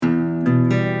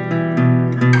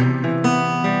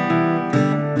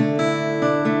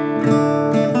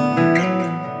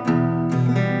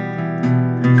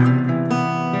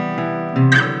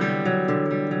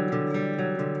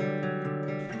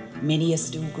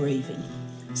grieving.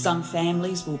 Some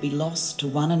families will be lost to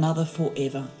one another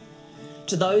forever.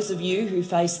 To those of you who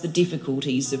face the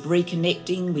difficulties of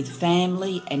reconnecting with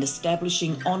family and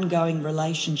establishing ongoing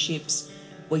relationships,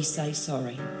 we say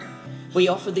sorry. We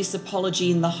offer this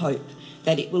apology in the hope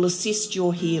that it will assist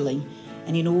your healing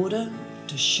and in order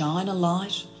to shine a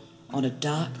light on a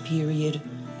dark period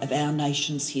of our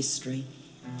nation's history.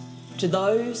 To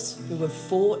those who have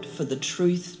fought for the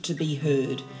truth to be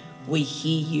heard, we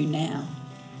hear you now.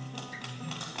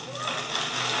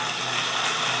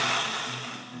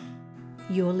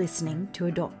 You're listening to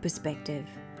Adopt Perspective,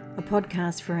 a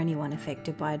podcast for anyone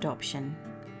affected by adoption.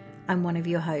 I'm one of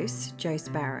your hosts, Jo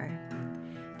Sparrow.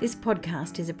 This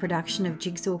podcast is a production of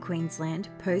Jigsaw Queensland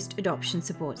Post-Adoption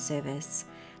Support Service.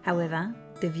 However,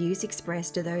 the views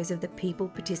expressed are those of the people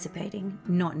participating,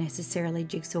 not necessarily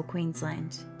Jigsaw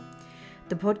Queensland.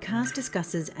 The podcast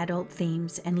discusses adult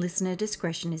themes and listener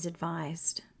discretion is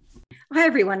advised. Hi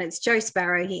everyone, it's Jo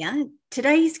Sparrow here.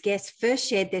 Today's guests first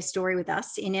shared their story with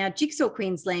us in our Jigsaw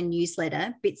Queensland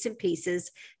newsletter, Bits and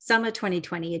Pieces, Summer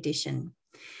 2020 edition.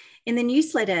 In the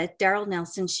newsletter, Daryl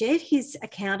Nelson shared his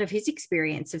account of his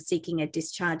experience of seeking a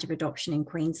discharge of adoption in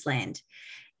Queensland.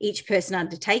 Each person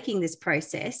undertaking this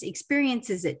process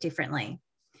experiences it differently.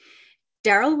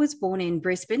 Daryl was born in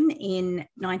Brisbane in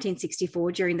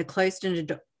 1964 during the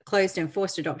closed and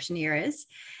forced adoption eras,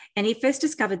 and he first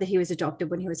discovered that he was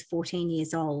adopted when he was 14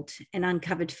 years old and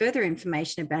uncovered further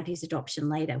information about his adoption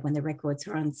later when the records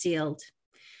were unsealed.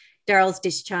 Daryl's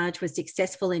discharge was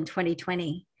successful in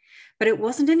 2020, but it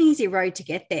wasn't an easy road to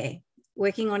get there.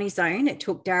 Working on his own, it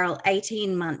took Daryl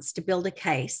 18 months to build a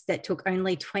case that took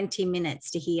only 20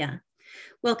 minutes to hear.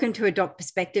 Welcome to Adopt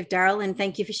Perspective, Daryl, and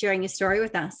thank you for sharing your story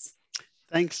with us.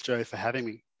 Thanks, Jo, for having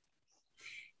me.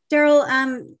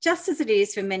 Daryl, just as it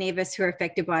is for many of us who are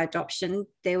affected by adoption,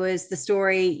 there was the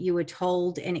story you were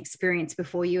told and experienced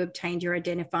before you obtained your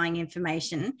identifying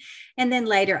information. And then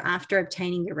later, after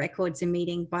obtaining your records and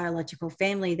meeting biological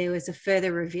family, there was a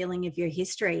further revealing of your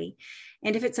history.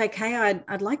 And if it's okay,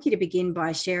 I'd like you to begin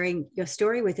by sharing your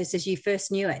story with us as you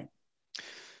first knew it.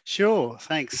 Sure,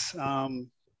 thanks.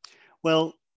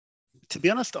 Well, to be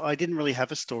honest, I didn't really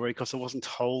have a story because I wasn't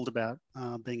told about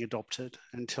being adopted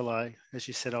until as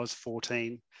you said, I was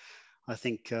 14. I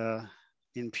think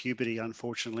in puberty,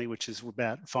 unfortunately, which is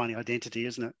about finding identity,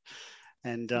 isn't it?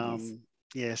 And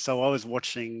Yes. So I was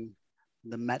watching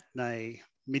the matinee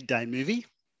midday movie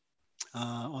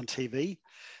on TV,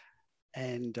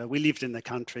 and we lived in the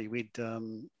country.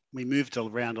 We moved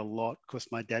around a lot because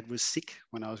my dad was sick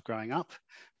when I was growing up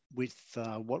with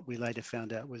what we later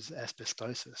found out was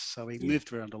asbestosis. So we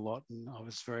moved around a lot, and I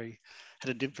was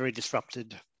had a very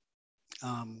disrupted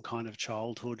kind of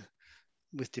childhood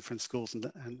with different schools and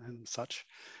such.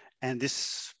 And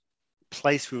this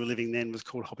place we were living then was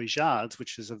called Hoppers Yards,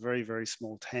 which is a very, very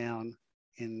small town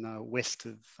in west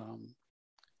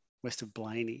of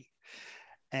Blaney.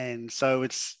 And so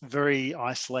it's very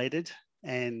isolated.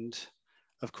 And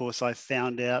of course, I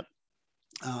found out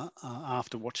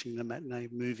after watching the matinee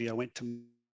movie, I went to,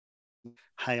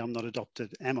 hey, I'm not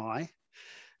adopted, am I?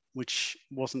 Which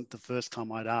wasn't the first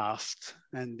time I'd asked.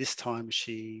 And this time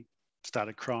she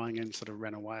started crying and sort of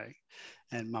ran away.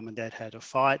 And mum and dad had a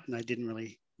fight, and they didn't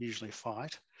really usually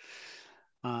fight.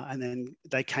 And then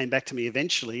they came back to me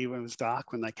eventually when it was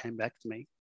dark, when they came back to me.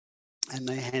 And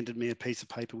they handed me a piece of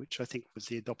paper, which I think was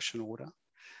the adoption order.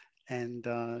 And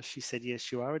she said,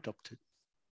 yes, you are adopted.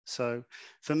 So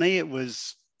for me, it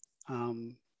was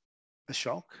a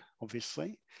shock,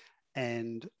 obviously.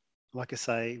 And like I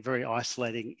say, very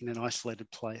isolating in an isolated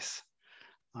place.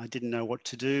 I didn't know what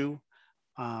to do.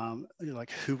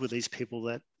 Like, who were these people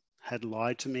that had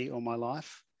lied to me all my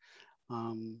life?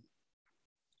 I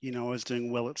was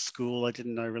doing well at school. I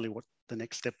didn't know really what the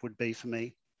next step would be for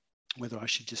me, whether I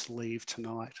should just leave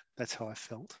tonight. That's how I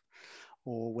felt.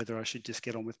 Or whether I should just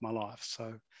get on with my life.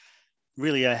 So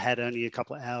really, I had only a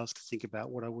couple of hours to think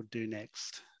about what I would do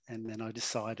next. And then I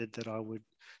decided that I would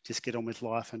just get on with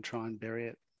life and try and bury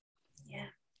it. Yeah.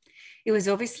 It was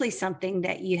obviously something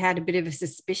that you had a bit of a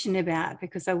suspicion about,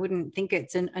 because I wouldn't think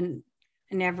it's an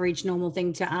average normal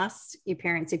thing to ask your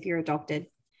parents if you're adopted.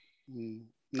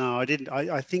 No, I didn't.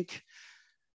 I think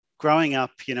growing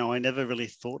up, I never really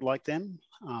thought like them.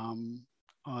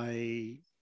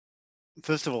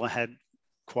 First of all, I had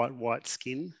quite white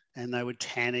skin, and they would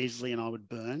tan easily and I would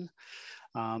burn.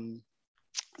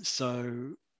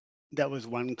 So that was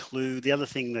one clue. The other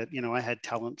thing that, I had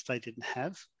talents they didn't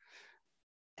have,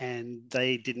 and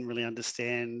they didn't really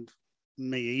understand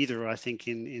me either, I think,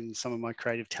 in some of my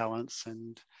creative talents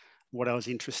and what I was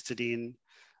interested in.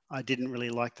 I didn't really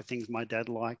like the things my dad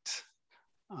liked.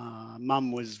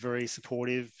 Mum was very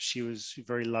supportive. She was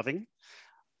very loving.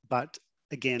 But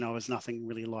again, I was nothing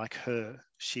really like her.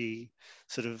 She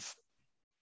sort of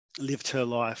lived her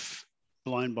life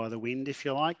blown by the wind, if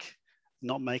you like,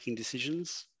 not making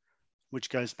decisions, which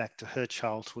goes back to her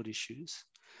childhood issues.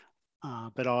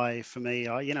 But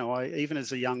even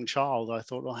as a young child, I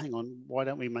thought, well, hang on, why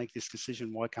don't we make this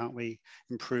decision? Why can't we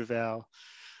improve our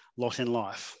lot in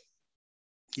life?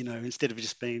 Instead of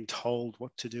just being told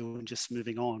what to do and just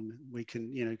moving on, we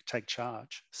can, take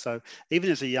charge. So even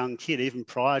as a young kid, even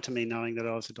prior to me knowing that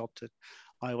I was adopted,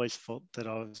 I always thought that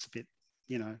I was a bit,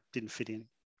 didn't fit in.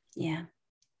 Yeah.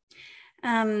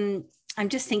 I'm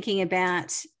just thinking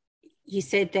about, you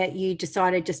said that you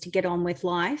decided just to get on with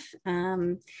life.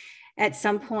 At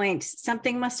some point,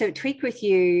 something must have tweaked with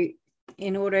you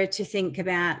in order to think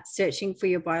about searching for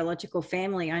your biological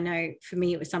family. I know for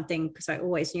me, it was something, because I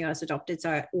always knew I was adopted, so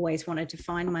I always wanted to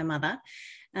find my mother.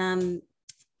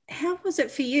 How was it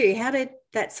for you? How did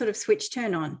that sort of switch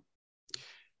turn on?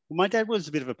 Well, my dad was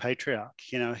a bit of a patriarch.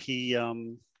 He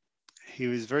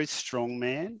was a very strong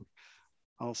man.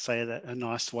 I'll say that a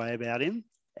nice way about him.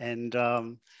 And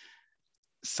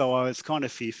so I was kind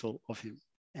of fearful of him.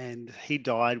 And he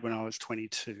died when I was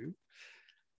 22.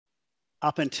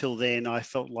 Up until then, I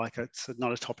felt like it's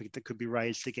not a topic that could be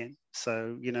raised again.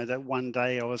 So, that one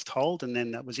day I was told, and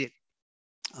then that was it.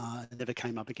 It never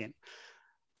came up again.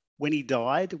 When he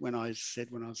died, when I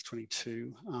was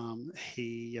 22,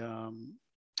 he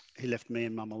left me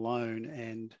and Mum alone.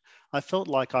 And I felt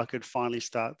like I could finally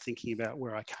start thinking about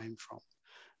where I came from.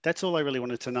 That's all I really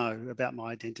wanted to know about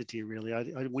my identity, really.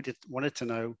 I wanted to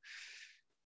know,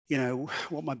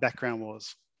 what my background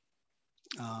was.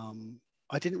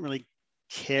 I didn't really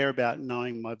care about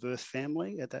knowing my birth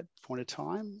family at that point of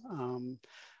time,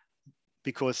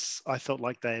 because I felt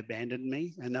like they abandoned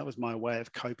me, and that was my way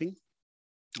of coping.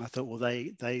 I thought, well,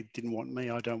 they didn't want me,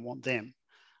 I don't want them.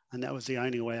 And that was the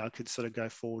only way I could sort of go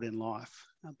forward in life.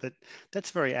 But that's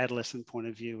a very adolescent point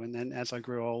of view. And then as I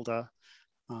grew older,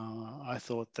 I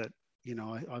thought that,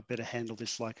 I better handle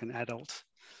this like an adult.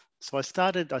 So I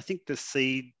think the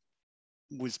seed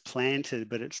was planted,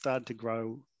 but it started to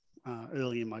grow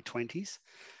early in my 20s.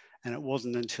 And it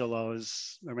wasn't until I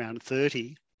was around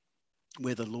 30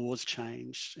 where the laws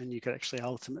changed and you could actually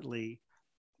ultimately,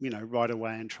 right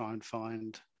away and try and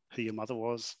find who your mother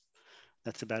was.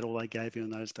 That's about all they gave you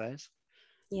in those days.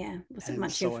 Yeah, wasn't And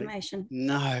much so information.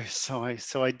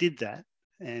 so I did that,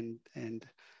 and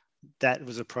that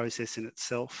was a process in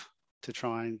itself to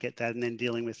try and get that, and then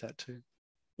dealing with that too.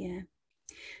 Yeah.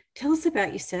 Tell us about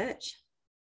your search.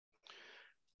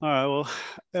 All right.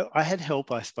 Well, I had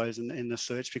help, I suppose, in the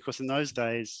search, because in those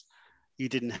days you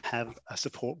didn't have a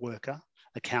support worker,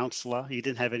 a counsellor. You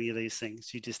didn't have any of these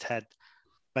things. You just had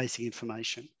basic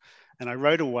information. And I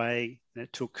wrote away, and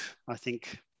it took, I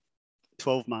think,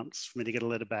 12 months for me to get a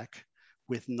letter back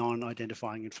with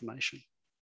non-identifying information.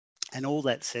 And all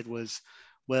that said was,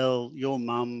 well, your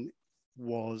mum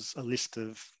was a list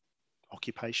of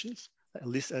occupations. It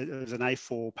was an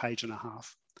A4 page and a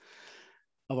half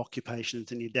of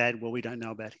occupations, and your dad, well, we don't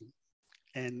know about him.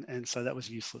 And so that was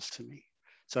useless to me.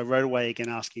 So I wrote away again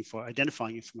asking for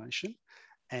identifying information.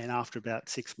 And after about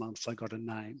 6 months, I got a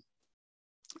name.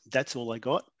 That's all I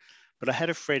got. But I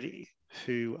had a friend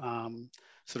who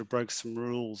sort of broke some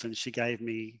rules, and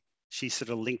she sort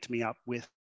of linked me up with,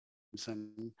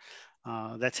 and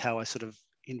that's how I sort of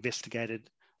investigated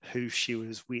who she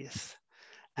was with.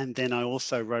 And then I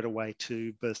also wrote away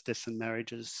to Births, Deaths and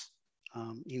Marriages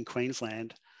in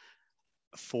Queensland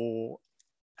for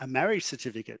a marriage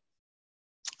certificate.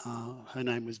 Her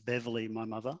name was Beverly, my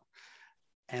mother,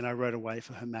 and I wrote away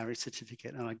for her marriage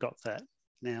certificate, and I got that.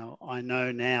 Now, I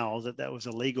know now that that was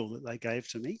illegal that they gave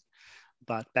to me,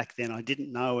 but back then I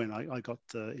didn't know, and I got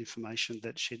the information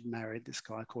that she'd married this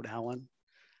guy called Alan,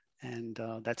 and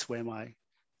that's where I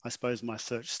suppose my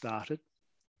search started.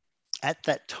 At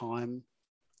that time,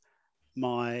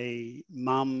 my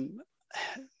mum,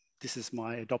 this is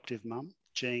my adoptive mum,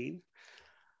 Jean,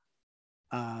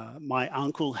 my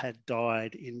uncle had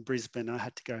died in Brisbane. I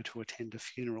had to go to attend a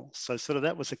funeral. So sort of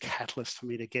that was a catalyst for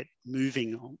me to get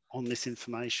moving on this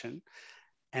information.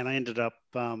 And I ended up,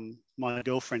 my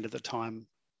girlfriend at the time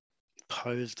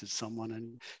posed as someone,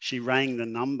 and she rang the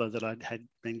number that I had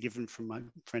been given from my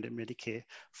friend at Medicare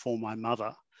for my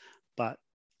mother. But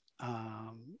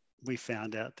we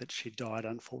found out that she died,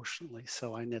 unfortunately.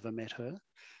 So I never met her.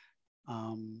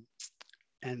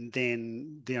 And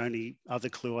then the only other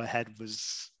clue I had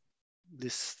was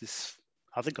this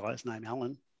other guy's name,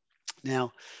 Alan.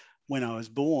 Now, when I was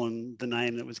born, the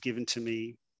name that was given to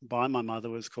me by my mother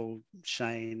was called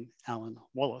Shane Allen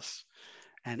Wallace.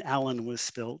 and Alan was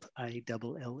spelt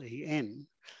Allen.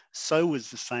 So was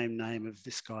the same name of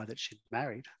this guy that she'd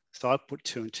married. So I put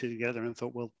two and two together and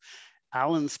thought, well,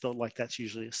 Alan spelled like that's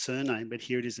usually a surname, but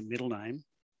here it is a middle name,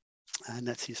 and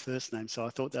that's his first name. So I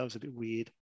thought that was a bit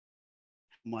weird.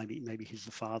 Maybe he's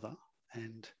the father.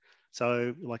 And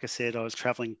so, like I said, I was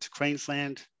traveling to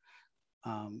Queensland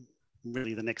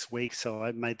really the next week. So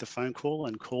I made the phone call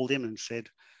and called him and said,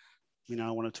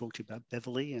 I want to talk to you about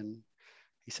Beverly. And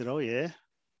he said, oh, yeah.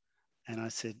 And I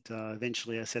said,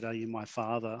 eventually I said, are you my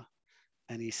father?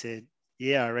 And he said,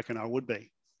 yeah, I reckon I would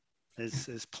be,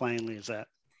 as plainly as that.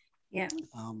 Yeah.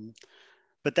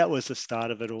 But that was the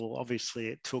start of it all. Obviously,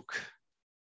 it took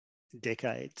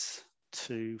decades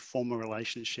to form a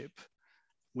relationship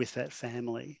with that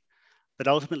family. But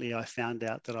ultimately, I found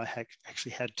out that I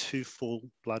actually had two full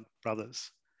blood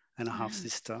brothers and a half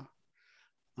sister.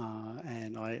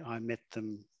 And I met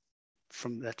them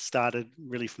started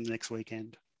really from the next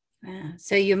weekend. Wow.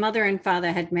 So your mother and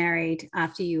father had married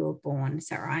after you were born, is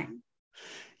that right?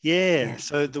 Yeah.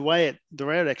 So the way it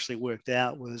actually worked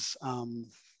out was, I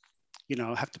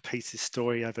have to piece this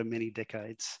story over many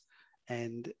decades,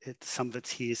 and some of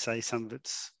it's hearsay, some of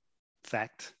it's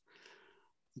fact.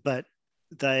 But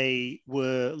they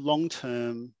were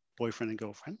long-term boyfriend and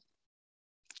girlfriend,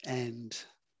 and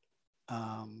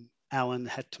Alan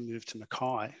had to move to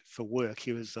Mackay for work.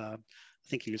 He was, I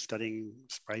think he was studying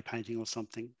spray painting or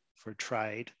something for a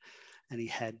trade, and he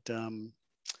had some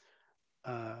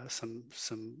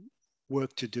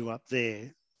work to do up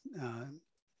there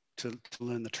to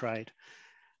learn the trade.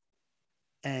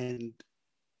 And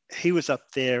he was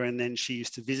up there, and then she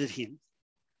used to visit him.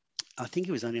 I think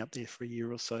he was only up there for a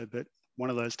year or so, but one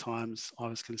of those times I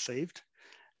was conceived,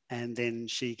 and then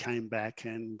she came back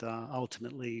and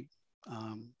ultimately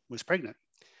was pregnant.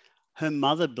 Her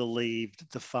mother believed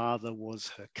the father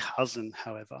was her cousin,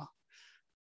 however,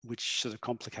 which sort of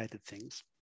complicated things.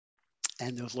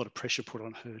 And there was a lot of pressure put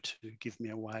on her to give me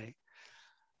away.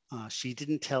 She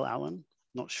didn't tell Alan,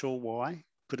 not sure why.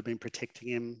 Could have been protecting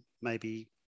him. Maybe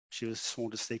she was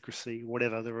sworn to secrecy,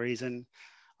 whatever the reason.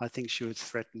 I think she was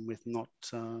threatened with not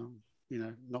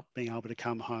being able to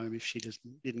come home if she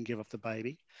didn't give up the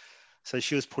baby. So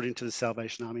she was put into the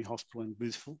Salvation Army Hospital in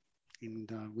Boothville in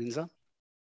Windsor.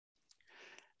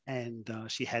 And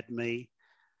she had me.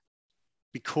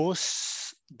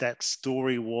 Because that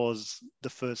story was the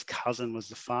first cousin was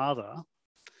the father,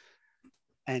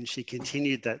 and she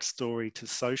continued that story to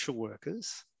social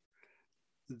workers,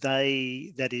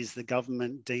 the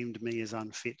government deemed me as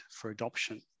unfit for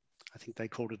adoption. I think they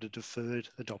called it a deferred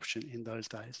adoption in those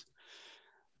days.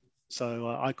 So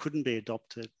I couldn't be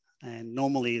adopted. And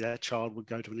normally that child would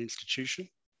go to an institution.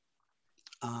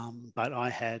 But I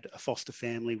had a foster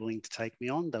family willing to take me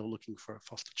on. They were looking for a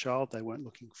foster child. They weren't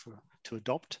looking to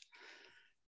adopt.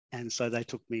 And so they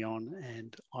took me on,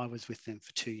 and I was with them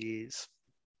for 2 years.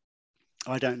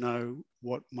 I don't know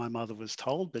what my mother was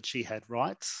told, but she had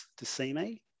rights to see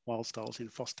me whilst I was in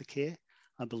foster care.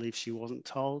 I believe she wasn't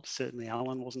told. Certainly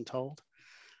Alan wasn't told.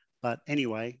 But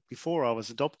anyway, before I was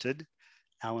adopted,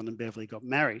 Alan and Beverly got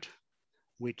married,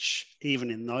 which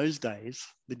even in those days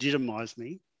legitimised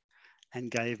me and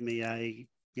gave me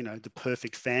the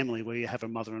perfect family where you have a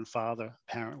mother and father.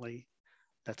 Apparently,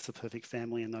 that's the perfect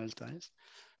family in those days.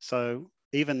 So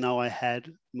even though I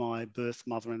had my birth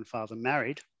mother and father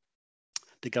married,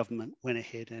 the government went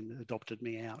ahead and adopted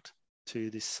me out to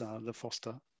the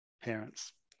foster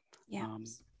parents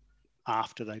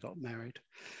after they got married.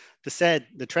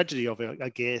 The tragedy of it, I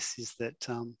guess, is that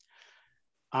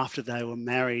after they were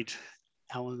married,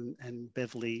 Alan and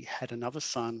Beverly had another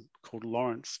son called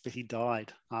Lawrence, but he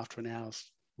died after an hour's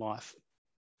life.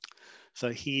 So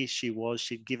here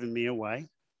she'd given me away,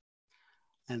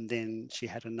 and then she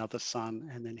had another son,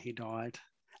 and then he died.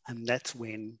 And that's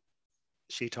when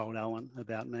she told Alan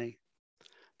about me.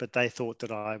 But they thought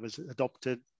that I was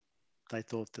adopted. They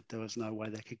thought that there was no way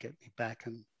they could get me back,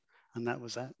 and that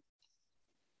was that.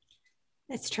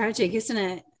 That's tragic, isn't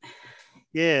it?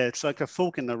 Yeah, it's like a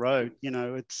fork in the road.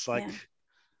 It's like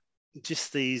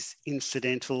just these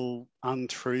incidental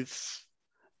untruths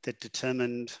that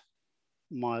determined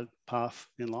my path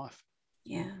in life.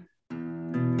 Yeah.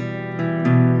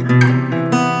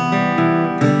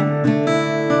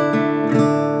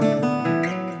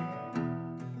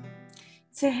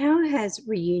 So how has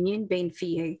reunion been for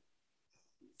you?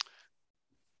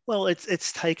 Well, it's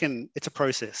a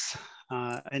process.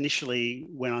 Initially,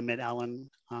 when I met Alan,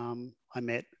 I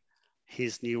met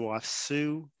his new wife,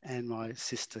 Sue, and my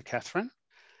sister, Catherine.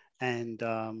 And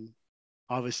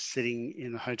I was sitting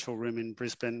in a hotel room in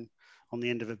Brisbane on the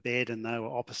end of a bed, and they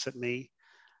were opposite me.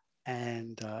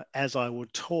 And as I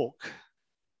would talk,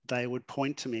 they would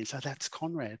point to me and say, that's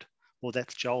Conrad, or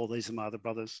that's Joel, these are my other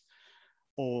brothers.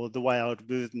 Or the way I would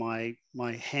move my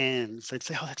hands, they'd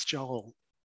say, oh, that's Joel.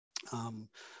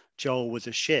 Joel was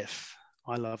a chef.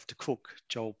 I love to cook.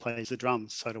 Joel plays the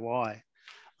drums, so do I.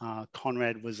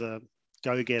 Conrad was a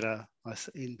go-getter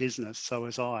in business, so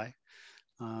was I.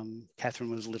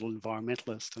 Catherine was a little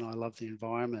environmentalist, and I love the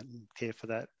environment and care for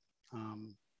that.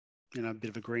 A bit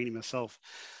of a greenie myself.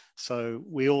 So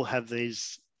we all have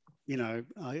these, I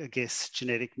guess,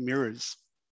 genetic mirrors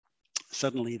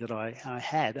suddenly that I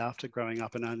had after growing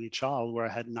up an only child, where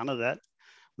I had none of that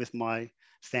with my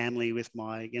family, with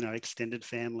my, extended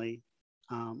family.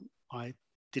 I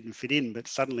didn't fit in, but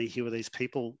suddenly here were these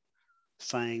people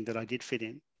saying that I did fit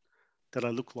in, that I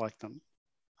looked like them.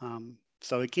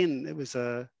 So again, it was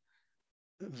a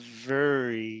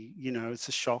very, it's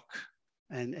a shock.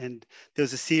 And there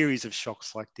was a series of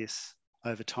shocks like this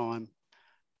over time.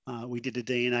 We did a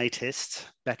DNA test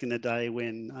back in the day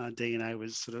when DNA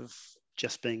was sort of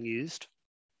just being used,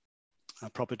 a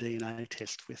proper DNA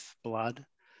test with blood.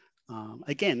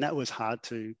 Again, that was hard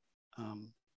to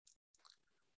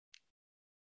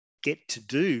get to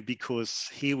do, because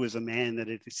he was a man that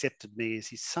had accepted me as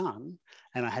his son,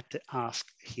 and I had to ask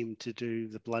him to do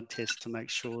the blood test to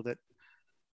make sure that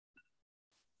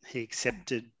he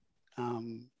accepted,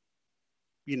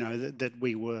 that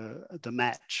we were the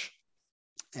match.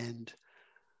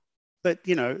 But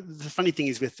the funny thing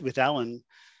is with Alan,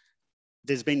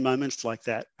 there's been moments like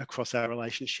that across our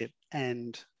relationship,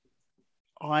 and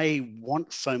I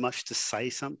want so much to say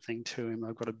something to him.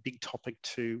 I've got a big topic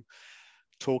to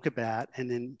talk about, and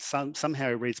then somehow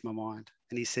he reads my mind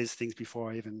and he says things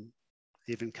before I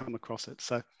even come across it.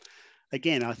 So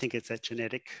again, I think it's that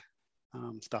genetic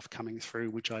stuff coming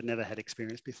through, which I'd never had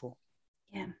experienced before.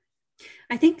 Yeah.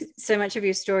 I think so much of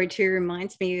your story too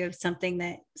reminds me of something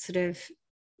that sort of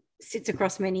sits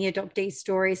across many adoptee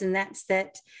stories, and that's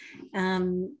that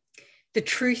the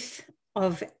truth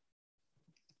of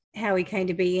how we came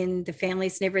to be in the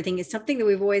families and everything is something that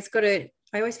we've always got to.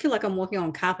 I always feel like I'm walking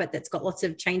on carpet that's got lots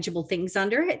of changeable things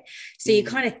under it. So you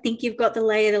kind of think you've got the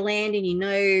lay of the land, and you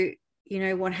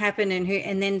know what happened and who,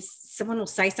 and then someone will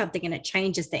say something and it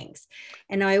changes things.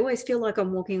 And I always feel like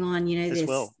I'm walking on, this.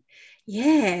 Well.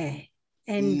 Yeah.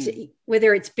 And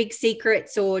whether it's big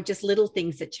secrets or just little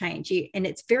things that change you. And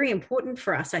it's very important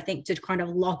for us, I think, to kind of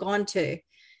log on to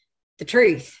the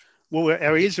truth. Well,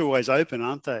 our ears are always open,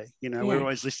 aren't they? We're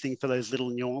always listening for those little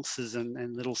nuances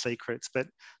and little secrets. But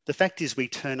the fact is, we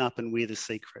turn up and we're the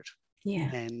secret.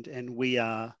 Yeah. And we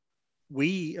are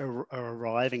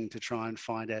arriving to try and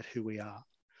find out who we are.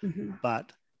 Mm-hmm.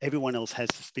 But everyone else has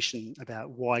suspicion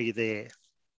about why you're there.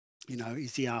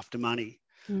 Is he after money?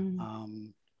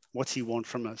 What's he want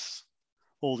from us?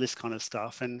 All this kind of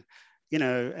stuff. And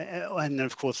and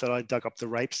of course that I dug up the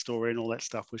rape story and all that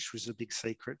stuff, which was a big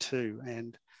secret too.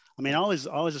 And I mean, I was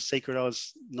a secret. I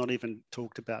was not even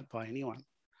talked about by anyone.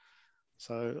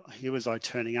 So here was I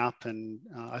turning up, and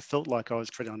I felt like I was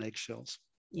treading on eggshells.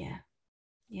 Yeah.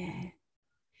 Yeah.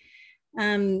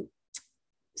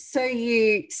 So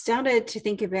you started to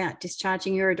think about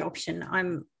discharging your adoption.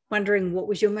 I'm wondering, what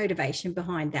was your motivation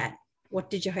behind that? What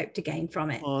did you hope to gain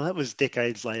from it? Well, that was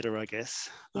decades later, I guess.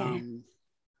 Yeah.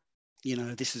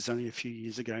 This is only a few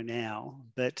years ago now,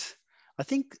 but I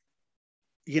think,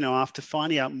 after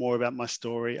finding out more about my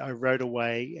story, I wrote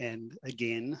away and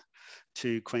again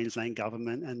to Queensland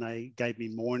government, and they gave me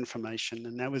more information.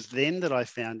 And that was then that I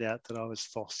found out that I was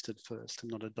fostered first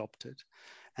and not adopted.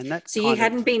 And that. So you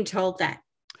hadn't been told that?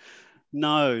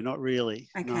 No, not really.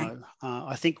 Okay. No.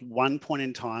 I think one point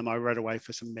in time I wrote away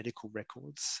for some medical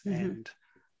records, and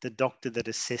the doctor that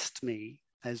assessed me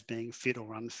as being fit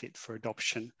or unfit for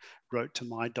adoption wrote to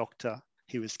my doctor.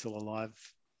 He was still alive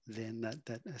then,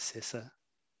 that assessor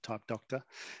type doctor.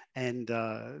 And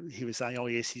he was saying, oh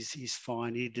yes, he's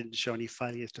fine. He didn't show any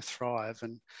failures to thrive.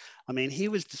 And I mean, he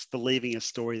was just believing a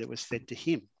story that was fed to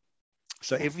him.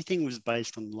 So everything was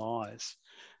based on lies.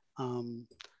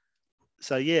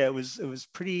 So yeah, it was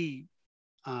pretty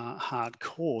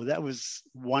hardcore. That was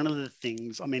one of the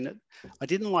things. I mean, I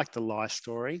didn't like the lie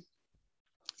story,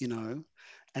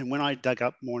 and when I dug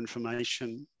up more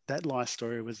information, that lie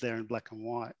story was there in black and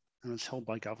white, and was held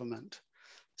by government.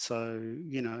 So,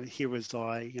 here was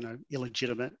I,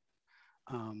 illegitimate,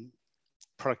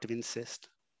 product of incest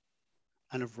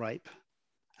and of rape,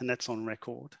 and that's on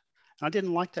record. And I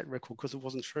didn't like that record because it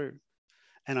wasn't true.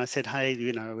 And I said, hey,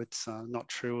 it's not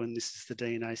true, and this is the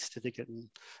DNA certificate, and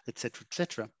et cetera, et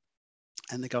cetera.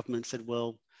 And the government said,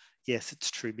 well, yes,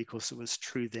 it's true because it was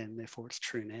true then, therefore it's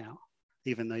true now.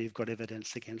 Even though you've got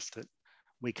evidence against it,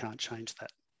 we can't change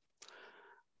that.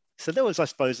 So that was, I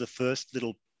suppose, the first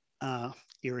little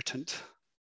irritant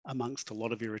amongst a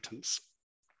lot of irritants.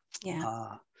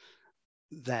 Yeah.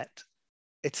 That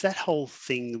it's that whole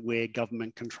thing where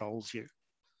government controls you.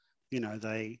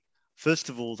 They first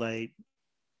of all they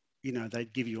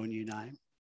give you a new name.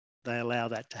 They allow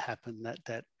that to happen.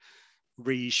 That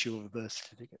reissue of a birth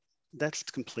certificate. That's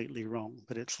completely wrong,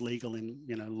 but it's legal in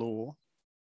law,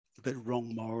 but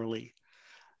wrong morally.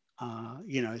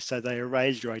 So they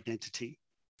erase your identity.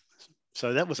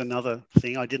 So that was another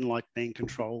thing. I didn't like being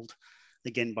controlled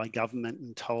again by government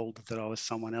and told that I was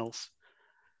someone else.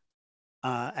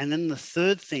 And then the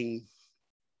third thing,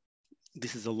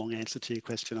 this is a long answer to your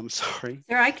question, I'm sorry.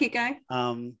 All right, keep going.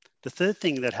 The third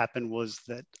thing that happened was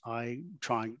that I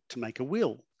tried to make a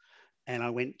will, and I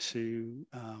went to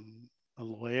a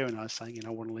lawyer and I was saying, I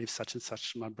want to leave such and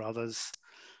such to my brothers,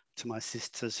 to my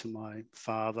sisters, to my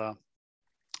father,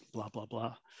 blah, blah,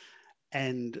 blah.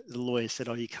 And the lawyer said,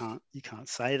 oh, you can't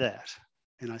say that.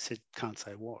 And I said, can't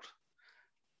say what?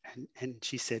 And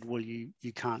she said, well, you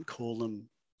can't call them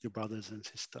your brothers and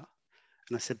sister.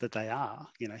 And I said, but they are,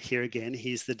 here again,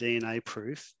 here's the DNA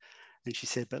proof. And she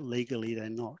said, but legally they're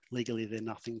not. Legally, they're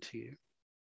nothing to you.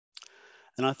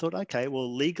 And I thought, okay,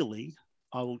 well, legally,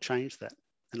 I will change that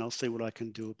and I'll see what I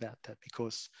can do about that,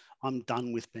 because I'm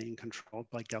done with being controlled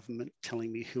by government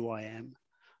telling me who I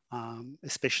am,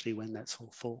 especially when that's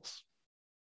all false.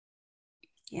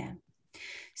 Yeah.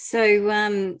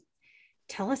 So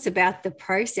tell us about the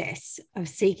process of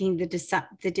seeking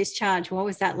the discharge. What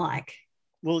was that like?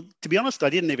 Well, to be honest, I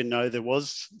didn't even know there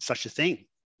was such a thing.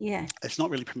 Yeah. It's not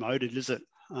really promoted, is it?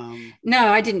 No,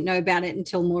 I didn't know about it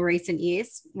until more recent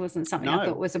years. It wasn't something I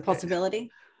thought was a possibility.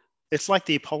 It's like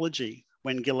the apology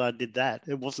when Gillard did that.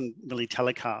 It wasn't really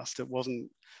telecast. It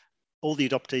wasn't, all the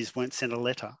adoptees weren't sent a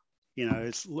letter.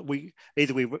 We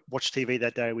watched TV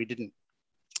that day or we didn't.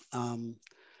 And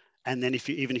then if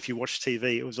you watch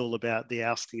TV, it was all about the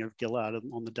ousting of Gillard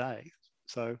on the day.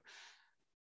 So,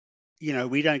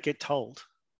 we don't get told.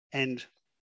 And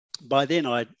by then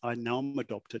I know I'm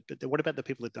adopted, but what about the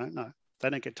people that don't know? They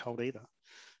don't get told either.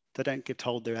 They don't get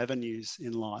told their avenues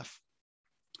in life.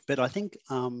 But I think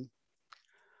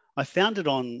I found it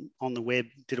on the web,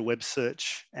 did a web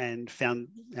search and found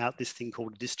out this thing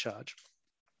called a discharge.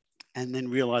 And then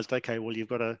realized, okay, well, you've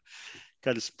got to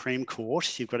go to Supreme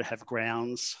Court. You've got to have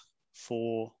grounds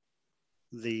for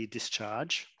the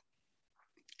discharge.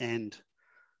 And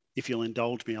if you'll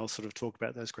indulge me, I'll sort of talk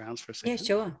about those grounds for a second. Yeah,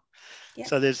 sure. Yeah.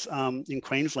 So there's in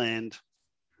Queensland,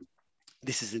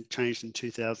 this is changed in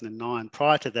 2009.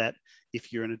 Prior to that,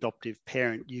 if you're an adoptive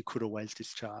parent, you could always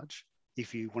discharge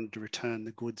if you wanted to return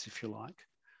the goods, if you like.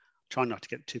 Try not to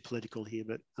get too political here,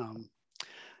 but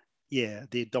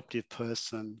the adoptive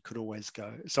person could always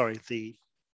go, the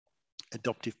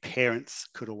adoptive parents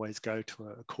could always go to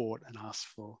a court and ask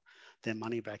for their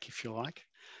money back, if you like.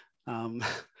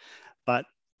 But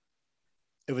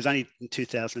it was only in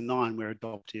 2009 where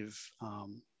adoptive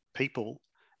people,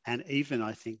 and even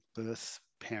I think birth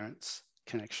parents,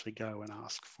 can actually go and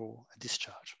ask for a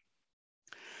discharge.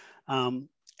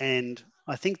 And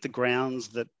I think the grounds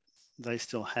that they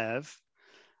still have,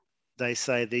 they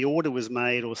say the order was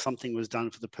made or something was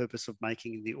done for the purpose of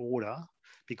making the order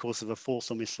because of a false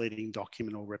or misleading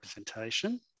document or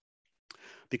representation,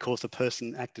 because a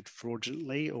person acted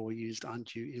fraudulently or used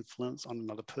undue influence on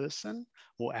another person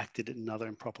or acted in another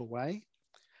improper way,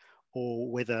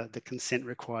 or whether the consent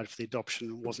required for the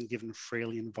adoption wasn't given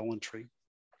freely and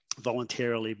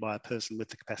voluntarily by a person with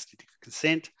the capacity to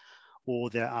consent,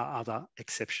 or there are other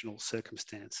exceptional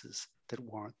circumstances that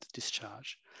warrant the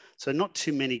discharge. So not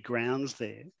too many grounds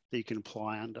there that you can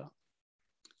apply under.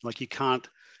 Like you can't,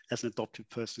 as an adoptive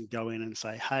person, go in and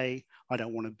say, hey, I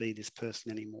don't want to be this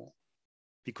person anymore,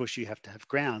 because you have to have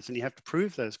grounds and you have to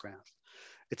prove those grounds.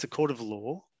 It's a court of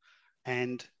law,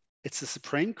 and it's the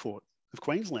Supreme Court of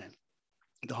Queensland,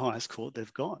 the highest court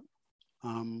they've got.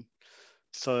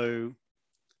 So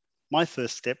my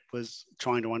first step was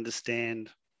trying to understand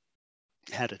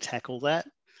how to tackle that.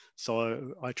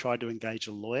 So I tried to engage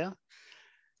a lawyer,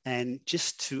 and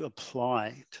just to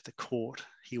apply to the court,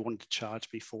 he wanted to charge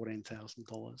me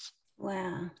 $14,000.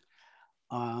 Wow.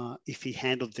 If he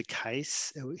handled the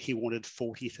case, he wanted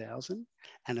 $40,000,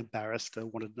 and a barrister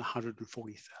wanted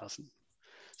 $140,000.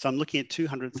 So I'm looking at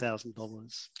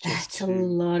 $200,000. That's a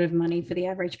lot of money for the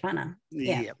average punter.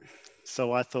 Yeah.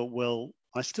 So I thought, well,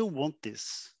 I still want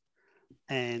this,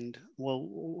 and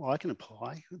well, I can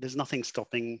apply. There's nothing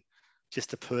stopping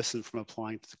just a person from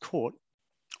applying to the court.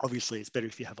 Obviously, it's better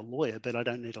if you have a lawyer, but I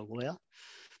don't need a lawyer,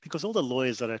 because all the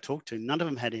lawyers that I talked to, none of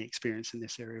them had any experience in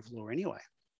this area of law anyway.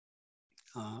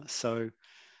 So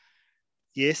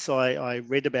yes, I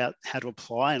read about how to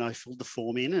apply, and I filled the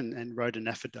form in and wrote an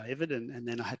affidavit, and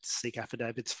then I had to seek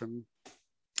affidavits from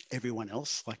everyone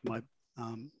else, like my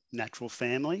natural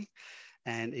family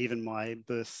and even my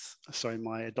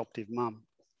adoptive mum.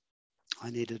 I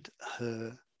needed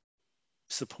her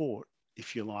support,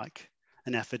 if you like,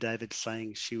 an affidavit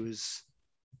saying she was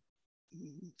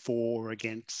for or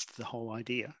against the whole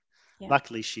idea. Yeah.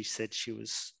 Luckily, she said she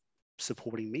was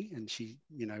supporting me, and she,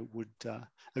 would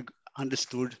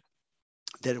understood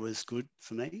that it was good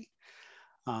for me.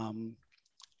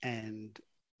 And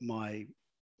my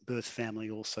birth family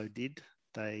also did.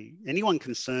 Anyone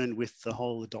concerned with the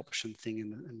whole adoption thing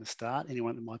in the start,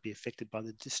 anyone that might be affected by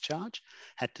the discharge,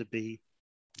 had to be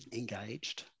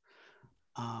engaged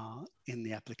in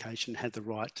the application, had the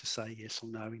right to say yes or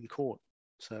no in court.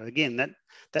 So again,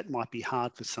 that might be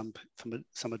hard for some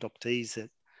adoptees that,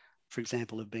 for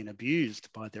example, have been abused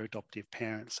by their adoptive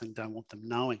parents and don't want them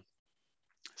knowing.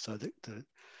 So the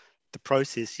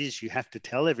process is you have to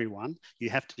tell everyone, you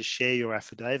have to share your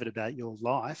affidavit about your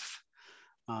life.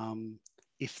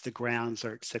 If the grounds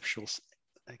are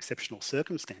exceptional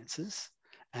circumstances,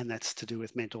 and that's to do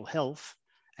with mental health,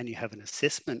 and you have an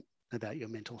assessment about your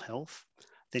mental health,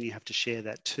 then you have to share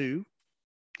that too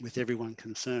with everyone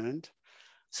concerned.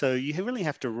 So you really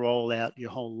have to roll out your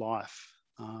whole life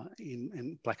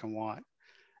in black and white.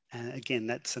 And again,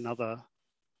 that's another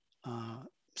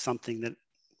something that,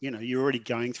 you're already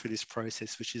going through this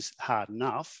process, which is hard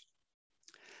enough.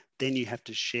 Then you have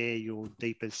to share your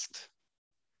deepest,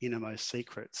 innermost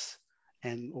secrets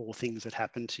and all things that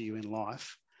happen to you in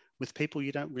life with people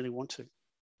you don't really want to.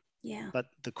 Yeah. But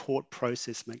the court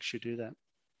process makes you do that.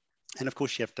 And of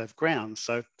course, you have to have grounds.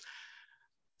 So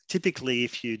typically,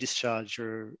 if you discharge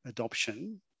your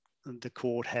adoption, the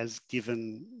court has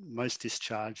given most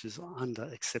discharges under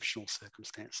exceptional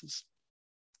circumstances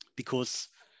because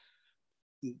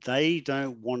they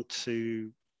don't want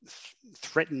to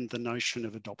threaten the notion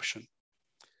of adoption.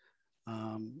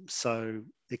 So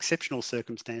exceptional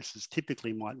circumstances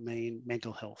typically might mean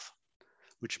mental health,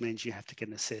 which means you have to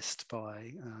get assessed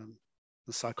by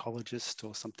a psychologist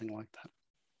or something like that,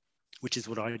 which is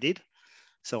what I did.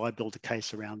 So I built a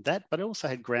case around that, but I also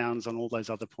had grounds on all those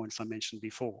other points I mentioned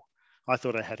before. I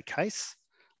thought I had a case.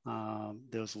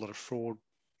 There was a lot of fraud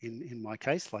in my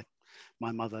case. Like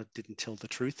my mother didn't tell the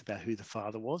truth about who the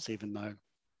father was, even though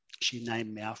she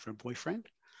named me after a boyfriend.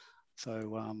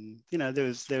 So,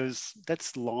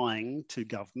 that's lying to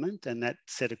government, and that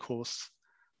set a course,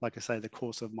 like I say, the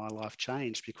course of my life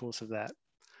changed because of that.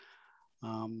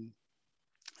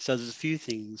 So there's a few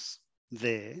things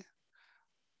there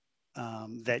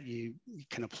that you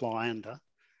can apply under.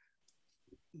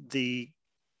 The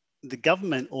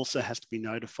government also has to be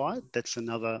notified. That's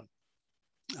another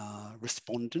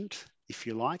respondent, if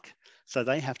you like. So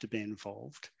they have to be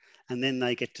involved, and then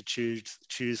they get to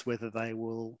choose whether they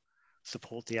will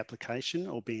support the application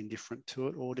or be indifferent to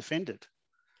it or defend it.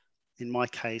 In my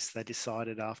case, they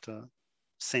decided after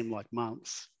seemed like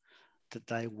months that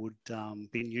they would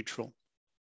be neutral,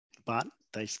 but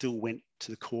they still went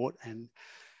to the court and,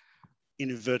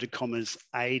 in inverted commas,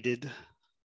 aided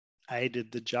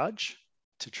the judge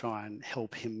to try and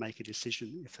help him make a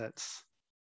decision, if that's,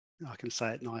 I can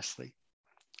say it nicely.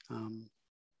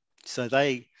 So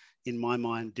they, in my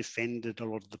mind, defended a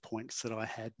lot of the points that I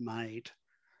had made,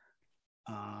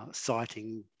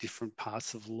 citing different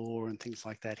parts of law and things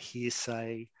like that,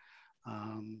 hearsay.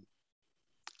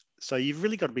 So you've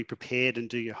really got to be prepared and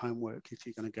do your homework if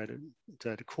you're going to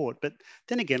go to court. But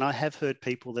then again, I have heard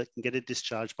people that can get a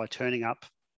discharge by turning up,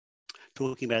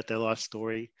 talking about their life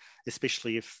story,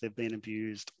 especially if they've been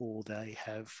abused or they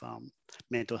have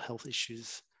mental health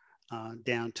issues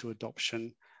down to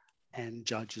adoption, and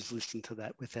judges listen to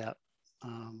that without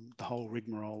the whole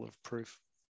rigmarole of proof.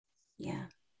 Yeah.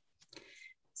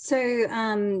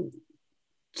 So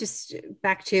just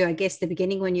back to, I guess, the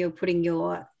beginning when you were putting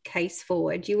your case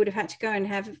forward, you would have had to go and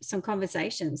have some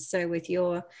conversations. So with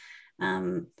your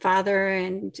father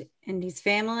and his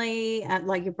family,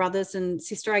 like your brothers and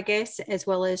sister, I guess, as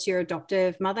well as your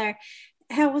adoptive mother.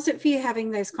 How was it for you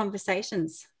having those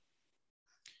conversations?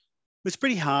 It was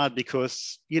pretty hard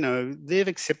because, they've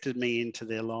accepted me into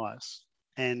their lives.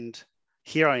 And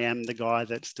here I am, the guy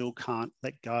that still can't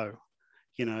let go,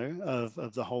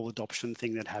 of the whole adoption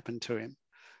thing that happened to him.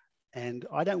 And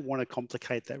I don't want to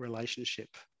complicate that relationship.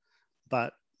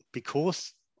 But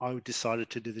because I decided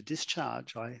to do the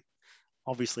discharge, I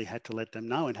obviously had to let them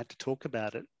know and had to talk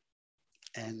about it.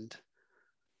 And,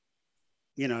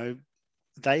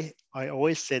 I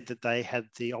always said that they had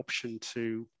the option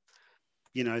to,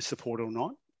 support or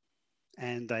not.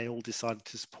 And they all decided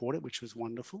to support it, which was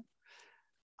wonderful.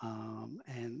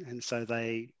 And so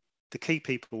the key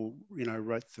people,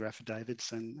 wrote their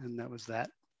affidavits, and that was that.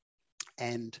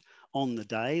 And on the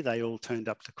day, they all turned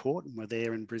up to court and were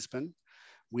there in Brisbane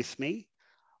with me,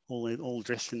 all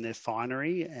dressed in their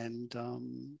finery, and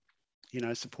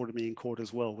supported me in court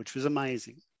as well, which was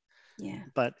amazing. Yeah.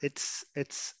 But it's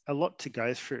a lot to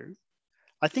go through.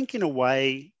 I think in a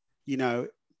way, you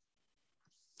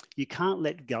can't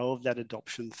let go of that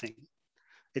adoption thing.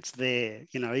 It's there,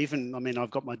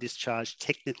 I've got my discharge.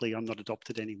 Technically, I'm not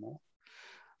adopted anymore,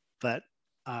 but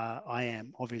I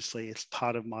am. Obviously, it's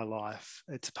part of my life.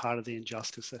 It's part of the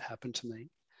injustice that happened to me.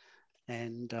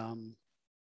 And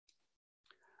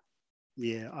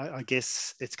I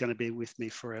guess it's going to be with me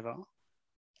forever.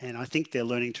 And I think they're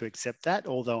learning to accept that,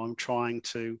 although I'm trying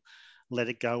to let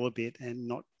it go a bit and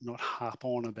not harp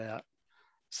on about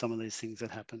some of these things that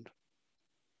happened.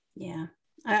 Yeah,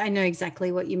 I know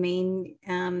exactly what you mean,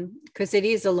 because it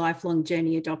is a lifelong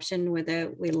journey, adoption,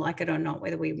 whether we like it or not,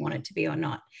 whether we want it to be or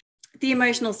not. The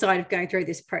emotional side of going through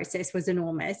this process was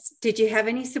enormous. Did you have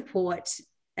any support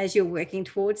as you're working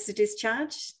towards the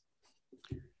discharge?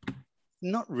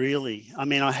 Not really. I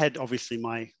mean, I had obviously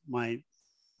my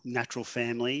natural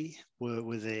family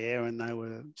were there, and they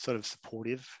were sort of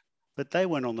supportive, but they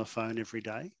weren't on the phone every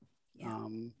day. Yeah.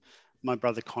 My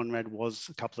brother Conrad was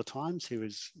a couple of times. He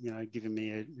was, giving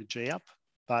me a G up,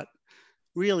 but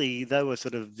really they were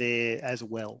sort of there as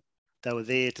well. They were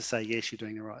there to say, yes, you're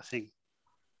doing the right thing.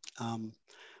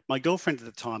 My girlfriend at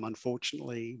the time,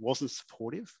 unfortunately, wasn't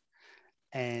supportive.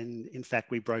 And in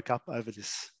fact, we broke up over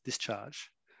this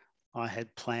discharge. I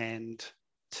had planned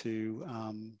to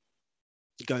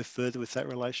go further with that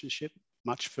relationship,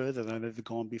 much further than I've ever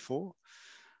gone before.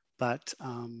 But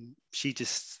she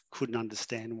just couldn't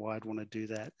understand why I'd want to do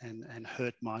that and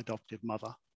hurt my adoptive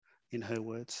mother, in her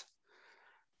words.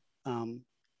 I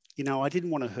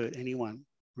didn't want to hurt anyone,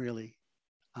 really,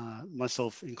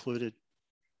 myself included.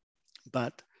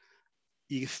 But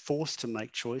you're forced to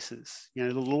make choices.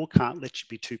 The law can't let you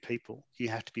be two people. You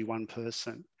have to be one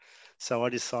person. So I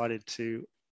decided to,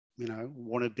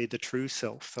 want to be the true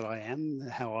self that I am,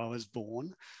 how I was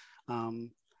born,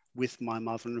 with my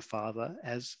mother and father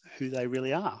as who they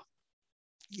really are.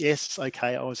 Yes,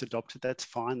 okay, I was adopted. That's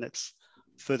fine. That's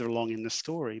further along in the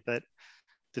story. But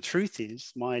the truth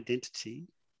is, my identity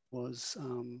was,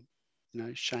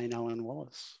 Shane Allen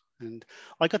Wallace. And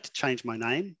I got to change my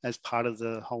name as part of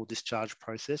the whole discharge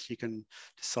process. You can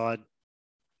decide,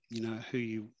 who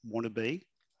you want to be.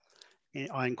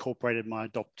 I incorporated my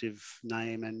adoptive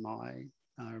name and my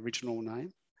original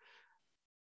name.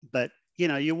 But,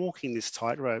 you're walking this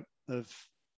tightrope of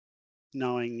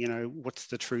knowing, what's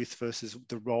the truth versus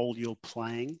the role you're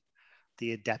playing,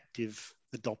 the adoptive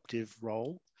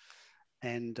role.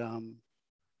 And,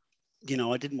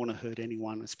 I didn't want to hurt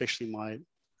anyone, especially my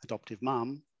adoptive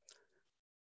mum.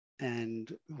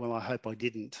 And, well, I hope I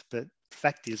didn't. But the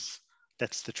fact is,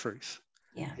 that's the truth.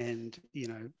 Yeah. And,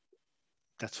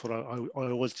 that's what I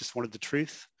always just wanted, the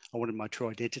truth. I wanted my true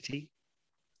identity.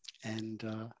 And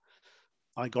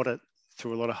I got it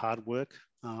through a lot of hard work.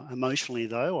 Emotionally,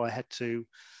 though, I had to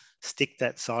stick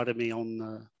that side of me on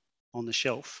the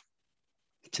shelf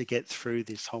to get through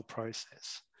this whole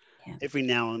process. Yeah. Every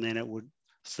now and then it would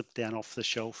slip down off the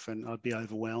shelf and I'd be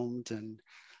overwhelmed. And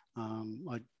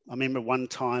I remember one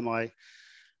time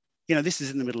this is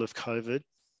in the middle of COVID,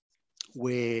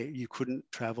 where you couldn't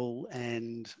travel,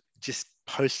 and just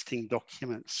posting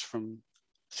documents from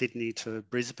Sydney to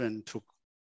Brisbane took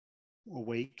a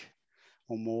week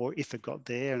or more if it got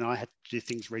there, and I had to do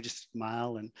things registered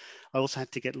mail, and I also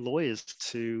had to get lawyers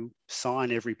to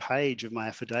sign every page of my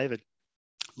affidavit.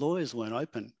 Lawyers weren't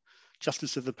open.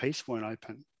 Justice of the peace weren't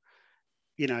open.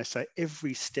 So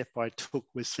every step I took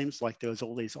seems like there was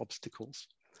all these obstacles.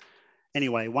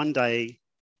 Anyway, one day,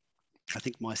 I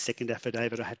think my second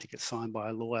affidavit I had to get signed by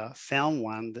a lawyer, found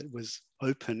one that was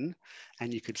open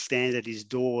and you could stand at his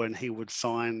door and he would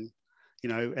sign,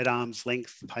 at arm's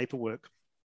length paperwork.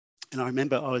 And I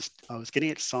remember I was getting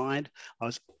it signed. I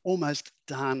was almost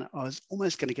done. I was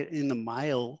almost going to get in the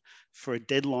mail for a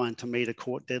deadline to meet a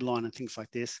court deadline and things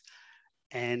like this.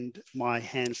 And my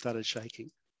hand started shaking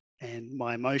and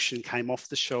my emotion came off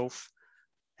the shelf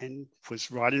and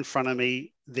was right in front of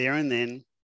me there and then.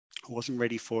 I wasn't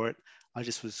ready for it. I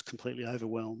just was completely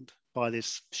overwhelmed by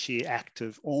this sheer act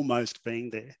of almost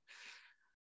being there.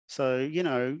 So,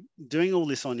 doing all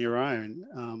this on your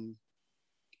own,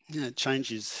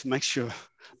 makes you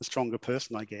a stronger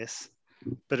person, I guess,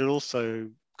 but it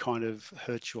also kind of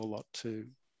hurts you a lot too.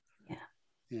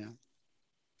 Yeah.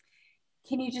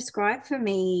 Can you describe for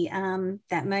me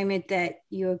that moment that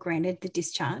you were granted the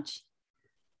discharge?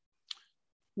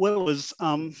 Well, it was,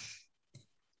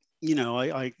 you know,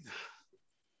 I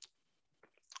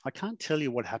can't tell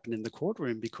you what happened in the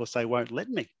courtroom because they won't let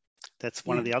me. That's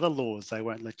one of the other laws. They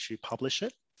won't let you publish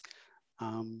it.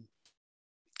 Um,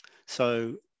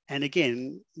 so, and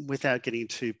again, without getting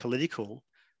too political,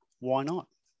 why not?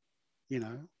 You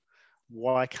know,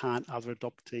 why can't other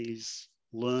adoptees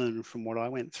learn from what I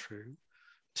went through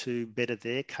to better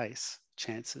their case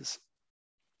chances?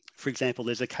 For example,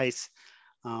 there's a case,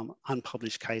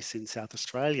 unpublished case in South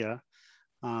Australia,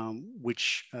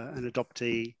 which an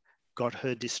adoptee got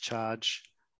her discharge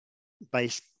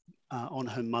based on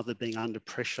her mother being under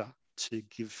pressure to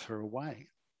give her away.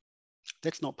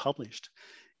 That's not published.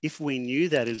 If we knew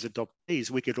that as adoptees,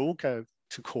 we could all go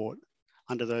to court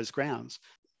under those grounds.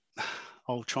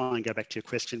 I'll try and go back to your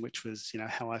question, which was, you know,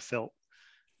 how I felt.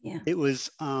 Yeah. It was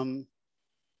all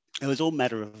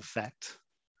matter of fact.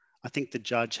 I think the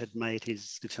judge had made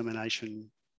his determination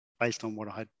based on what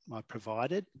I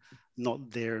provided,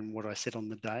 not there in what I said on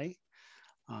the day.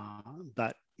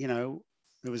 But, you know,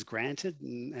 it was granted,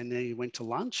 and then he went to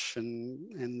lunch,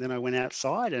 and then I went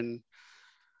outside and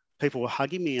people were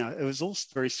hugging me. It was all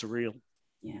very surreal.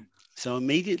 Yeah. So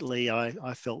immediately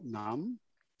I felt numb.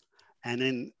 And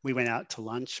then we went out to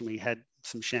lunch and we had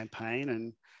some champagne,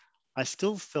 and I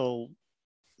still felt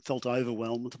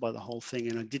overwhelmed by the whole thing,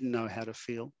 and I didn't know how to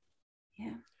feel.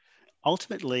 Yeah.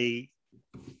 Ultimately,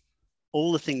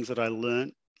 all the things that I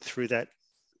learned through that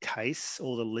case,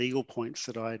 all the legal points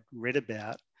that I'd read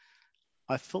about,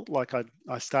 I felt like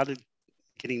I started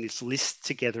getting this list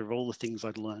together of all the things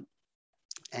I'd learned.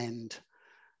 And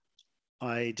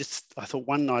I thought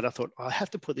one night, I have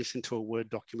to put this into a Word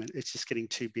document. It's just getting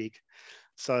too big.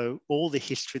 So all the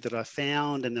history that I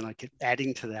found, and then I kept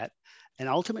adding to that. And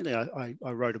ultimately, I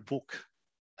wrote a book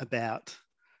about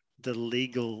the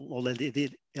legal or the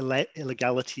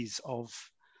illegalities of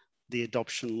the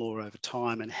adoption law over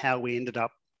time, and how we ended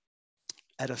up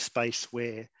at a space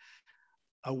where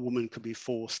a woman could be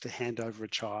forced to hand over a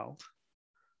child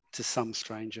to some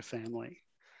stranger family.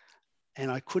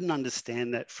 And I couldn't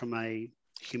understand that from a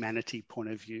humanity point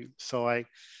of view. So I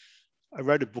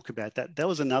wrote a book about that. That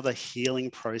was another healing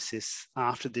process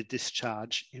after the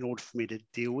discharge in order for me to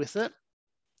deal with it.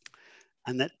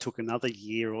 And that took another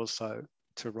year or so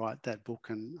to write that book,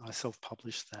 and I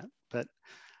self-published that. But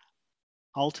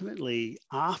ultimately,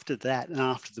 after that and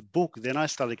after the book, then I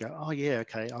started to go, oh yeah,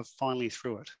 okay, I've finally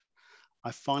through it.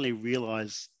 I finally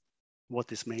realized what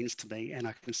this means to me, and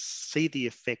I can see the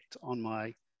effect on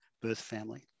my birth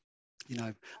family. You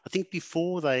know, I think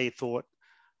before they thought,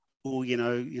 oh, you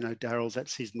know, Daryl's,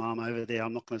 that's his mum over there.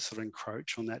 I'm not going to sort of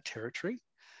encroach on that territory.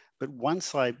 But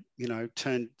once I, you know,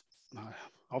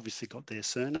 obviously got their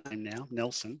surname now,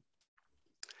 Nelson.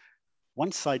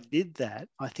 Once I did that,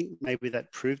 I think maybe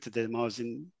that proved to them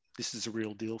this is a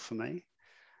real deal for me.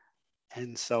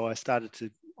 And so I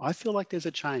feel like there's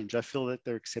a change. I feel that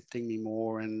they're accepting me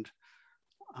more. And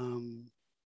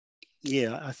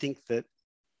yeah, I think that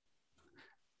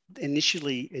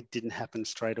initially it didn't happen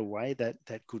straight away, that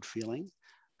good feeling,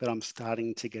 but I'm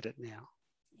starting to get it now.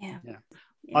 Yeah.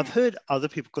 I've heard other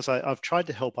people, because I've tried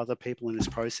to help other people in this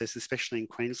process, especially in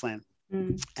Queensland,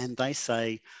 and they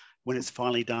say when it's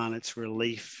finally done, it's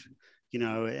relief, you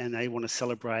know, and they want to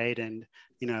celebrate, and,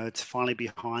 you know, it's finally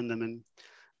behind them.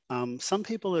 And some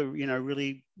people are, you know,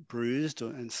 really bruised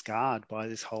and scarred by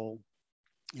this whole,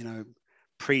 you know,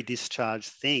 pre-discharge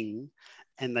thing.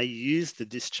 And they use the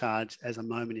discharge as a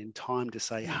moment in time to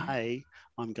say, hey,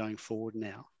 I'm going forward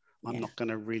now. I'm not going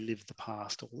to relive the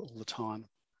past all the time.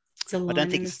 It's a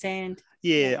line in the sand.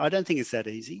 Yeah, I don't think it's that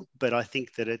easy, but I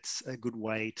think that it's a good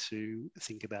way to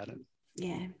think about it.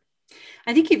 Yeah.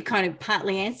 I think you've kind of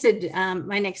partly answered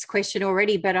my next question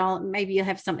already, but maybe you'll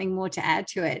have something more to add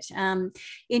to it.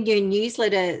 In your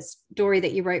newsletter story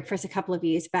that you wrote for us a couple of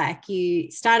years back,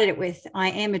 you started it with, I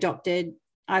am adopted,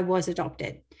 I was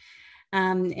adopted.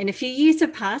 And a few years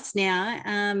have passed now,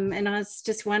 and I was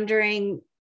just wondering,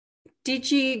 did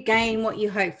you gain what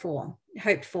you hoped for?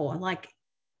 Like,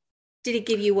 did it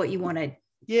give you what you wanted?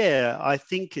 Yeah, I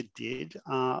think it did.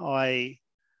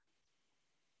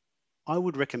 I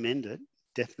would recommend it,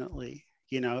 definitely.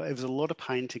 You know, it was a lot of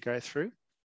pain to go through.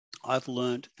 I've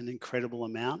learned an incredible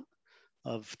amount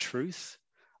of truth.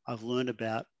 I've learned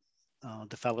about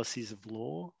the fallacies of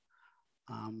law.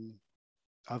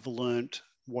 I've learned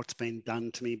what's been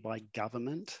done to me by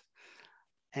government.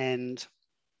 And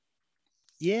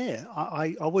yeah,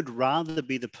 I would rather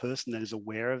be the person that is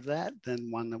aware of that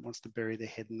than one that wants to bury their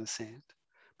head in the sand.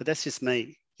 But that's just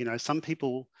me. You know, some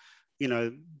people, you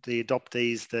know, the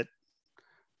adoptees that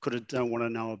don't want to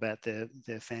know about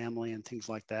their family and things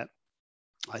like that.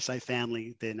 I say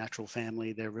family, their natural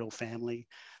family, their real family,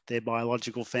 their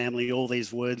biological family, all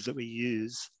these words that we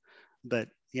use. But,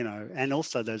 and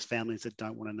also those families that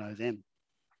don't want to know them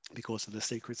because of the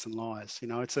secrets and lies.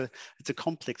 It's a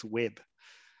complex web.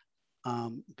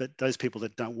 But those people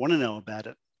that don't want to know about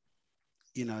it,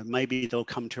 maybe they'll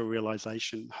come to a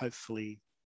realization, hopefully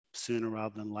sooner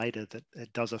rather than later, that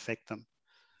it does affect them.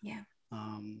 Yeah.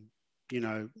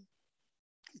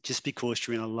 Just because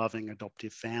you're in a loving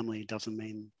adoptive family doesn't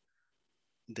mean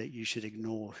that you should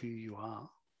ignore who you are,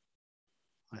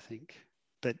 I think.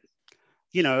 But,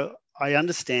 I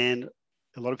understand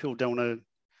a lot of people don't want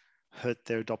to hurt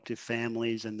their adoptive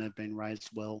families, and they've been raised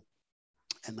well.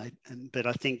 But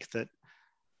I think that,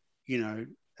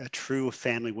 a true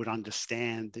family would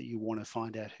understand that you want to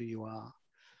find out who you are.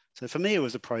 So for me, it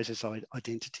was a process of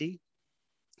identity.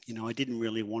 I didn't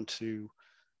really want to,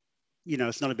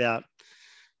 it's not about,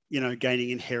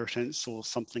 gaining inheritance or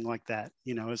something like that.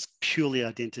 It's purely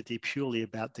identity, purely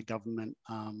about the government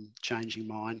changing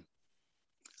mine.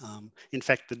 In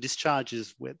fact, the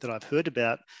discharges that I've heard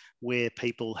about where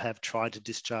people have tried to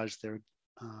discharge their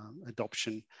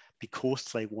adoption because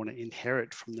they want to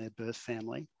inherit from their birth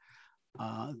family,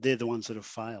 they're the ones that have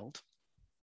failed.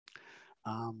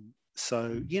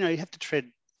 So, you have to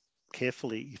tread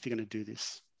carefully if you're going to do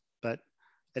this. But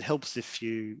it helps if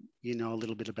you know a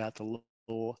little bit about the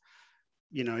law.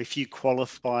 If you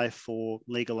qualify for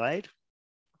legal aid,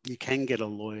 you can get a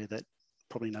lawyer that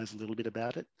probably knows a little bit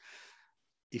about it.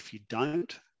 If you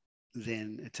don't,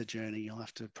 then it's a journey you'll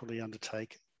have to probably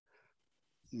undertake,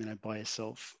 by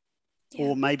yourself. Yeah.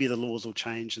 Or maybe the laws will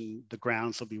change and the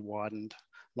grounds will be widened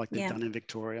like they've done in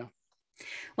Victoria.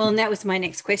 Well, and that was my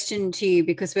next question to you,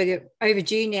 because we're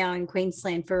overdue now in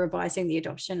Queensland for revising the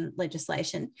adoption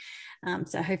legislation.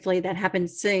 So hopefully that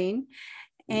happens soon.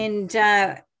 And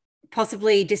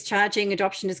possibly discharging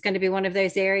adoption is going to be one of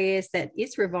those areas that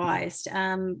is revised.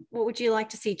 What would you like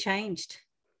to see changed?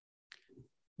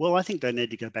 Well, I think they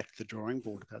need to go back to the drawing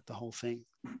board about the whole thing.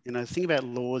 The thing about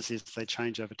laws is they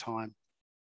change over time,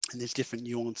 and there's different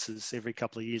nuances. Every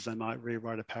couple of years, they might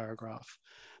rewrite a paragraph,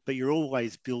 but you're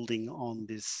always building on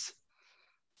this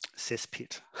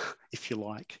cesspit, if you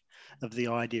like, of the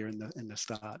idea in the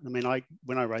start. I mean,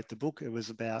 when I wrote the book, it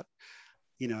was about,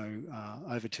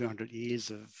 over 200 years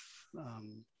of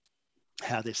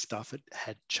how this stuff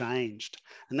had changed.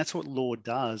 And that's what law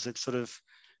does. It sort of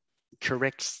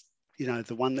corrects,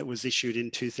 the one that was issued in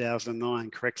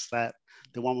 2009 corrects that.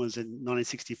 The one was in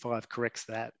 1965 corrects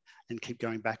that, and keep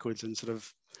going backwards and sort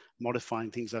of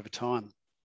modifying things over time.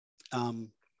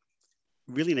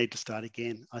 Really need to start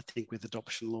again, I think, with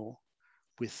adoption law,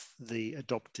 with the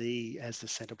adoptee as the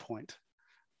centre point.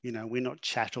 We're not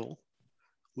chattel.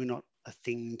 We're not a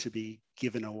thing to be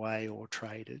given away or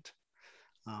traded.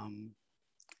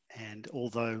 And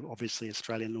although obviously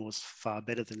Australian law is far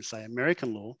better than, say,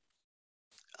 American law,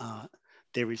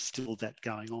 there is still that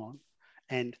going on.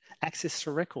 And access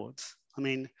to records. I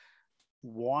mean,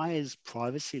 why is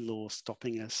privacy law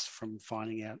stopping us from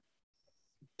finding out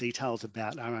details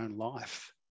about our own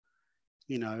life?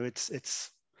 It's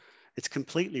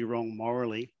completely wrong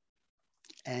morally,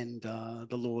 and the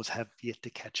laws have yet to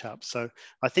catch up. So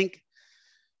I think,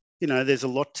 there's a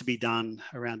lot to be done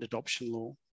around adoption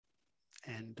law,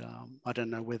 and I don't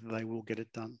know whether they will get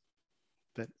it done,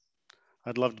 but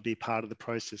I'd love to be part of the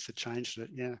process that changed it.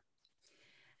 Yeah.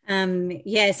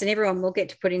 Yes, and everyone will get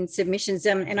to put in submissions.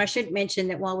 And I should mention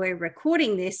that while we're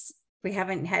recording this, we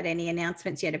haven't had any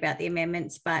announcements yet about the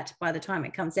amendments, but by the time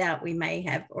it comes out, we may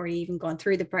have already even gone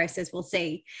through the process. We'll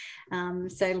see.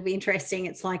 So it'll be interesting.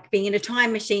 It's like being in a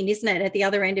time machine, isn't it? At the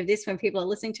other end of this, when people are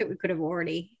listening to it, we could have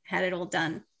already had it all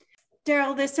done.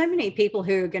 Daryl, there's so many people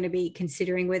who are going to be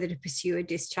considering whether to pursue a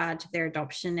discharge of their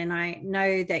adoption. And I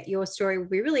know that your story will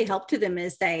be really helpful to them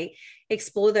as they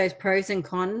explore those pros and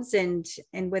cons and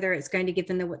whether it's going to give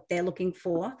them what they're looking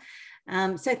for.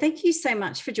 So thank you so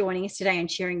much for joining us today and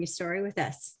sharing your story with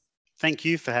us. Thank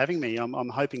you for having me. I'm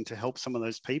hoping to help some of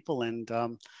those people, and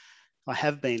I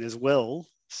have been as well.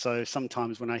 So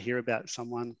sometimes when I hear about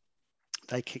someone,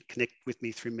 they can connect with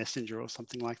me through Messenger or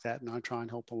something like that, and I try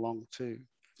and help along too.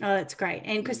 Oh, that's great.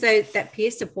 And because that peer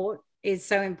support is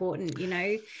so important,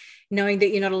 knowing that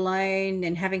you're not alone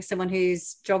and having someone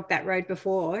who's jogged that road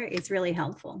before is really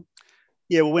helpful.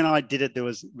 Yeah, well, when I did it, there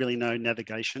was really no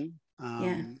navigation.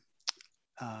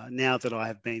 Now that I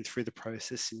have been through the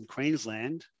process in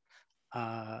Queensland,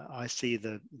 I see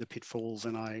the pitfalls,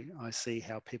 and I see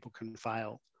how people can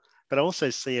fail. But I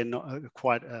also see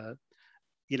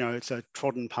it's a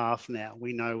trodden path now.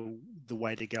 We know the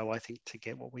way to go, I think, to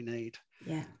get what we need.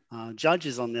 Yeah.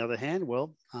 Judges, on the other hand,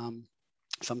 well,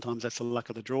 sometimes that's the luck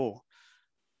of the draw.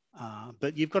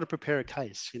 But you've got to prepare a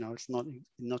case. It's not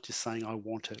just saying I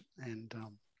want it, and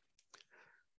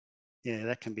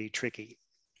that can be tricky.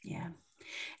 Yeah.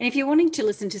 And if you're wanting to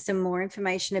listen to some more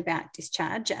information about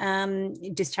discharging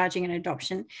and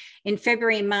adoption, in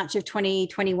February and March of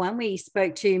 2021, we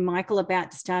spoke to Michael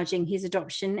about discharging his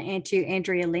adoption, and to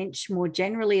Andrea Lynch more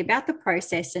generally about the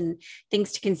process and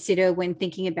things to consider when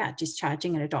thinking about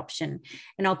discharging an adoption.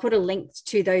 And I'll put a link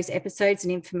to those episodes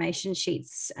and information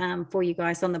sheets for you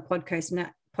guys on the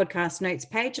podcast notes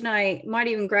page. And I might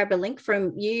even grab a link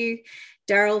from you,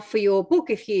 Daryl, for your book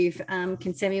if you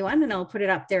can send me one, and I'll put it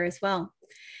up there as well.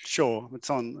 Sure,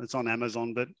 it's on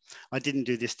Amazon, but I didn't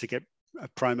do this to get a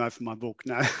promo for my book.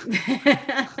 No.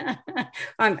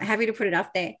 I'm happy to put it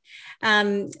up there.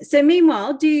 So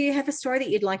meanwhile, do you have a story that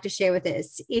you'd like to share with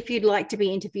us? If you'd like to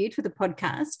be interviewed for the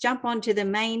podcast, jump onto the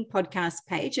main podcast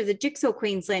page of the Jigsaw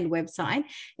Queensland website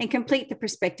and complete the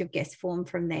prospective guest form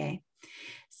from there.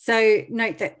 So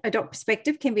note that Adopt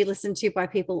Perspective can be listened to by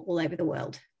people all over the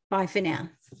world. Bye for now.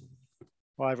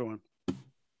 Bye, everyone.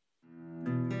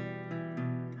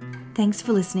 Thanks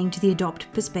for listening to the Adopt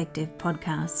Perspective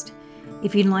podcast.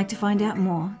 If you'd like to find out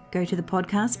more, go to the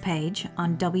podcast page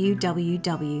on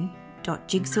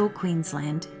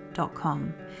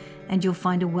www.jigsawqueensland.com and you'll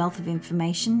find a wealth of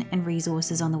information and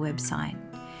resources on the website.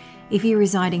 If you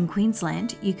reside in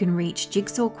Queensland, you can reach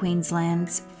Jigsaw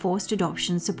Queensland's Forced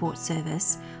Adoption Support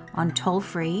Service on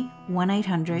toll-free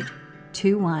 1800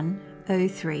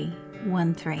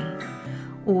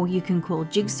 210313, or you can call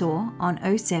Jigsaw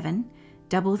on 07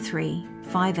 33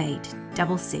 58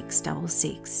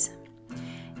 6666.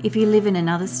 If you live in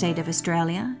another state of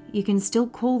Australia, you can still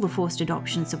call the Forced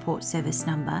Adoption Support Service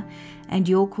number, and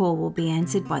your call will be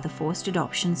answered by the Forced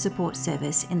Adoption Support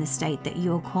Service in the state that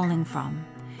you're calling from.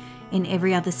 In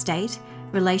every other state,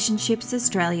 Relationships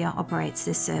Australia operates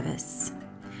this service.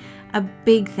 A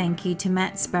big thank you to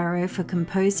Matt Sparrow for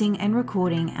composing and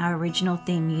recording our original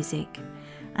theme music.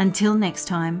 Until next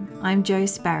time, I'm Jo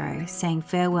Sparrow saying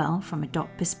farewell from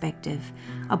Adopt Perspective,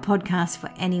 a podcast for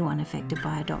anyone affected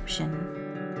by adoption.